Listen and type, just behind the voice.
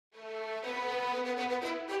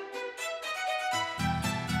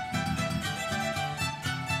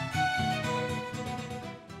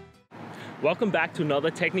Welcome back to another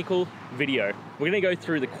technical video. We're gonna go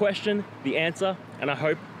through the question, the answer, and I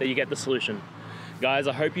hope that you get the solution. Guys,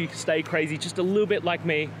 I hope you stay crazy just a little bit like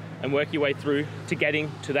me and work your way through to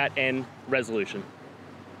getting to that end resolution.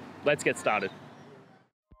 Let's get started.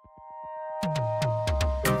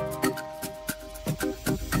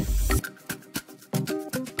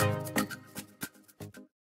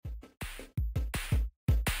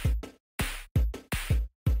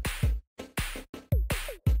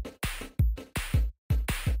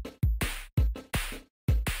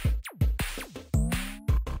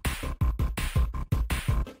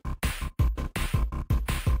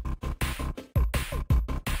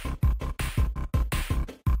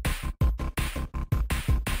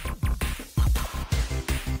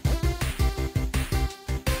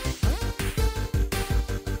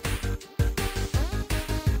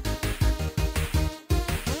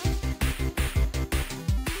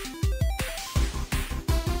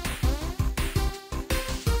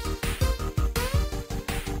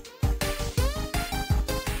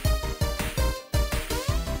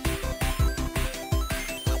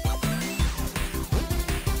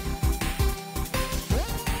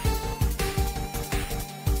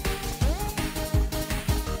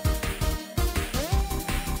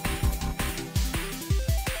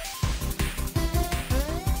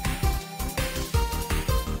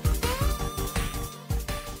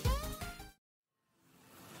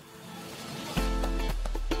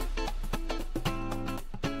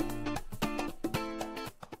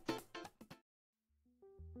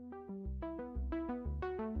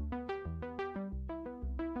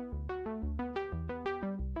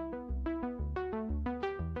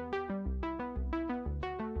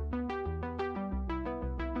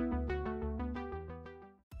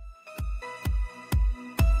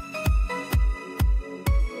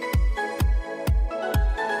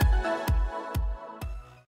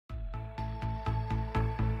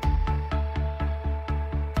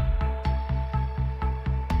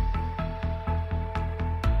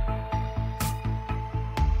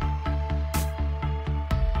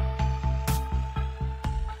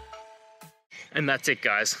 And that's it,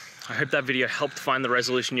 guys. I hope that video helped find the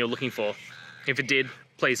resolution you're looking for. If it did,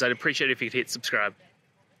 please, I'd appreciate it if you could hit subscribe.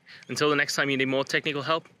 Until the next time you need more technical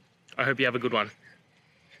help, I hope you have a good one.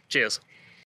 Cheers.